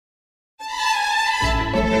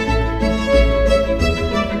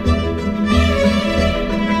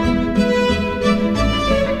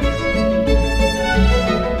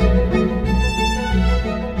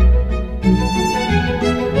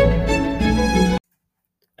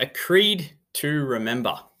creed to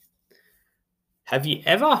remember. Have you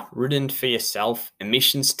ever written for yourself a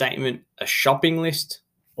mission statement, a shopping list,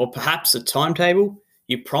 or perhaps a timetable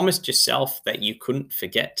you promised yourself that you couldn't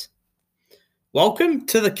forget? Welcome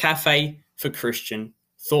to the Cafe for Christian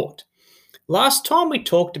Thought. Last time we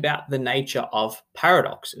talked about the nature of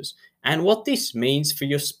paradoxes and what this means for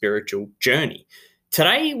your spiritual journey.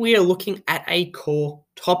 Today we are looking at a core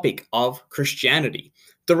topic of Christianity,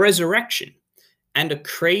 the resurrection, and a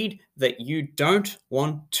creed that you don't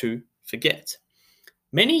want to forget.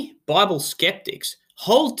 Many Bible skeptics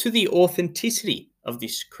hold to the authenticity of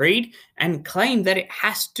this creed and claim that it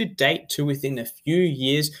has to date to within a few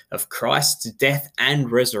years of Christ's death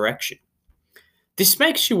and resurrection. This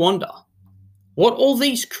makes you wonder what all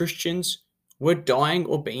these Christians were dying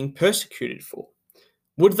or being persecuted for.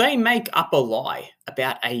 Would they make up a lie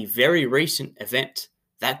about a very recent event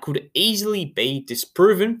that could easily be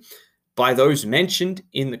disproven by those mentioned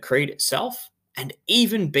in the creed itself, and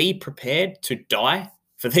even be prepared to die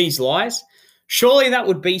for these lies? Surely that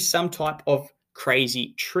would be some type of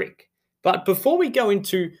crazy trick. But before we go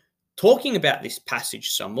into talking about this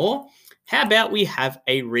passage some more, how about we have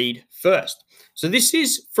a read first? So this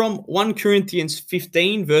is from 1 Corinthians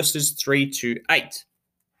 15 verses 3 to 8.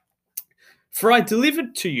 For I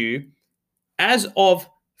delivered to you as of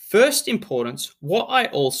first importance what I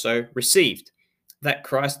also received, that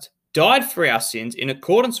Christ died for our sins in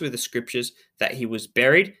accordance with the scriptures, that he was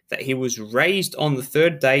buried, that he was raised on the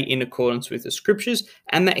third day in accordance with the scriptures,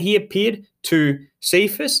 and that he appeared to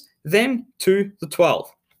Cephas, then to the 12.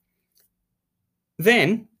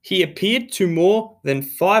 Then he appeared to more than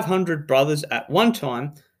 500 brothers at one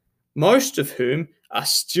time, most of whom are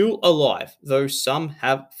still alive, though some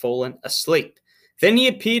have fallen asleep. Then he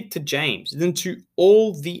appeared to James, then to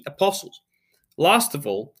all the apostles. Last of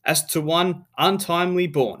all, as to one untimely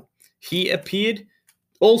born, he appeared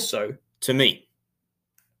also to me.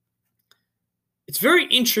 It's very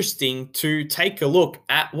interesting to take a look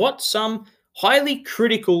at what some highly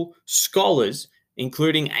critical scholars,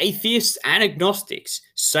 including atheists and agnostics,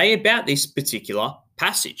 say about this particular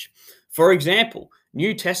passage. For example,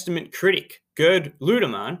 New Testament critic Gerd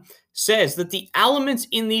Ludemann says that the elements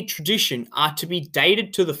in the tradition are to be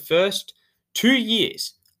dated to the first 2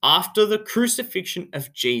 years after the crucifixion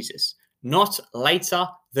of Jesus, not later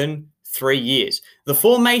than 3 years. The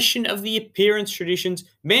formation of the appearance traditions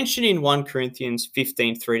mentioned in 1 Corinthians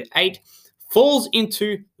 15, 3 to 8 falls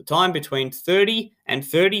into the time between 30 and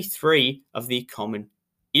 33 of the Common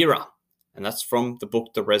Era. And that's from the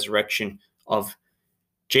book, The Resurrection of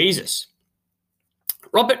Jesus.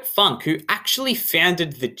 Robert Funk, who actually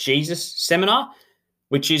founded the Jesus Seminar,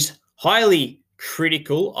 which is highly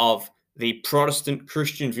critical of the Protestant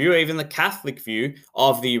Christian view, even the Catholic view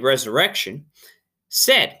of the resurrection,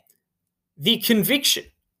 said the conviction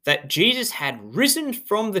that Jesus had risen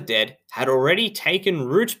from the dead had already taken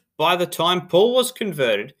root by the time Paul was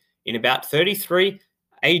converted in about 33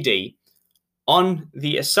 AD. On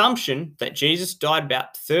the assumption that Jesus died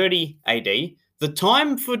about 30 AD, the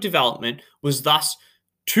time for development was thus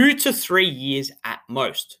 2 to 3 years at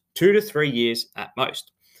most. 2 to 3 years at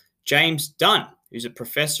most. James Dunn, who's a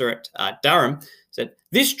professor at Durham, said,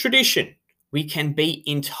 this tradition, we can be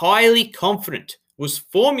entirely confident, was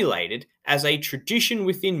formulated as a tradition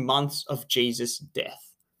within months of Jesus'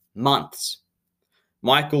 death. Months.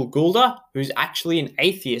 Michael Goulder, who's actually an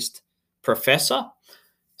atheist professor,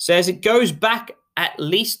 says it goes back at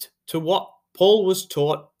least to what Paul was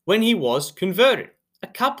taught when he was converted, a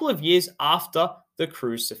couple of years after the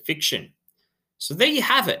crucifixion. So there you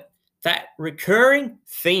have it, that recurring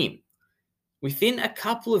theme. Within a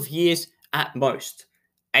couple of years at most,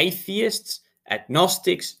 atheists,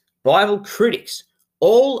 agnostics, Bible critics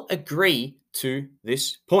all agree to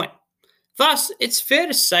this point. Thus, it's fair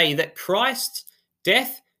to say that Christ's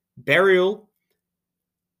death, burial,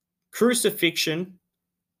 crucifixion,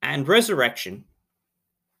 and resurrection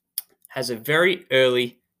has a very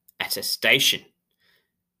early attestation.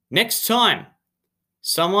 Next time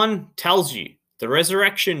someone tells you the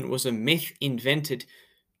resurrection was a myth invented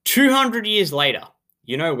 200 years later,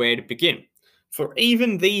 you know where to begin. For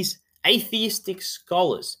even these atheistic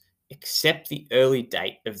scholars accept the early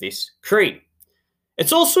date of this creed.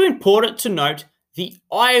 It's also important to note the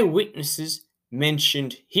eyewitnesses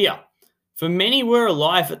mentioned here, for many were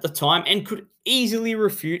alive at the time and could easily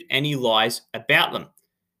refute any lies about them.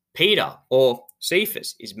 Peter or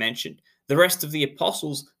Cephas is mentioned. The rest of the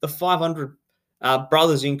apostles, the 500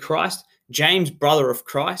 brothers in Christ, James, brother of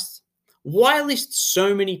Christ. Why list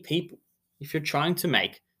so many people if you're trying to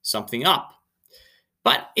make something up?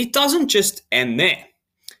 But it doesn't just end there.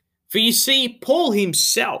 For you see, Paul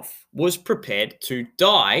himself was prepared to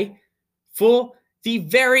die for the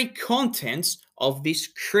very contents of this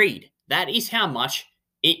creed. That is how much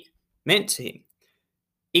it meant to him.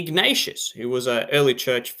 Ignatius, who was an early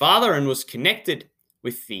church father and was connected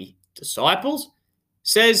with the disciples,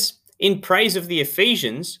 says in praise of the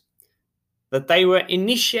Ephesians that they were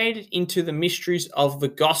initiated into the mysteries of the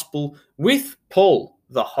gospel with Paul,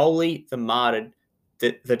 the holy, the martyred,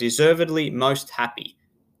 the deservedly most happy,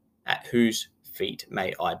 at whose feet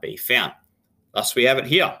may I be found. Thus we have it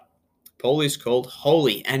here. Paul is called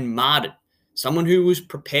holy and martyred, someone who was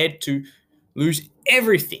prepared to lose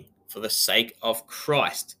everything for the sake of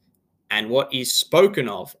Christ and what is spoken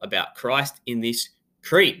of about Christ in this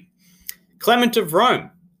creed. Clement of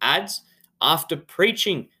Rome adds, after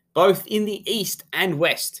preaching both in the East and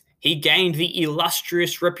West, he gained the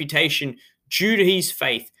illustrious reputation due to his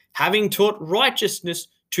faith, having taught righteousness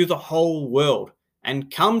to the whole world,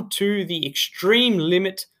 and come to the extreme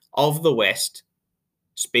limit of the West,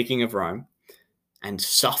 speaking of Rome, and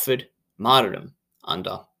suffered martyrdom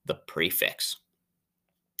under the prefects.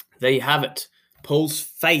 There you have it. Paul's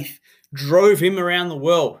faith drove him around the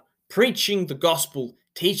world, preaching the gospel,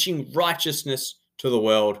 teaching righteousness to the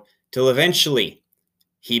world, till eventually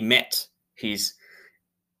he met his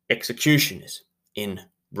executioners in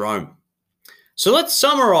Rome. So let's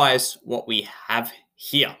summarize what we have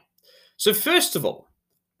here. So first of all,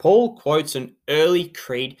 Paul quotes an early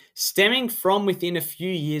creed stemming from within a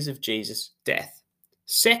few years of Jesus' death.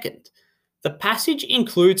 Second, the passage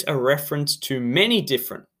includes a reference to many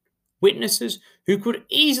different witnesses who could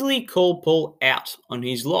easily call Paul out on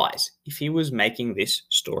his lies if he was making this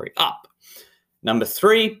story up. Number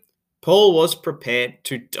three, Paul was prepared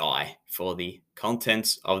to die for the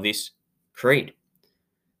contents of this creed.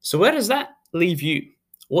 So where does that leave you?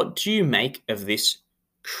 What do you make of this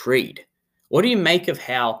creed? What do you make of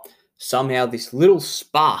how somehow this little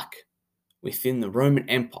spark within the Roman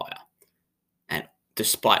Empire, and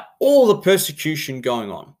despite all the persecution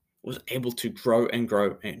going on, was able to grow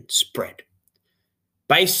and spread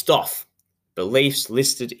based off beliefs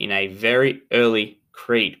listed in a very early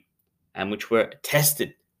creed and which were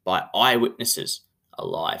attested by eyewitnesses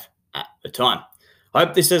alive at the time? I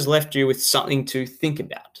hope this has left you with something to think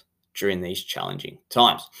about during these challenging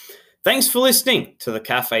times. Thanks for listening to the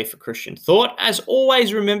Cafe for Christian Thought. As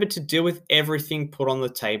always, remember to deal with everything put on the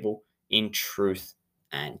table in truth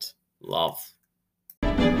and love.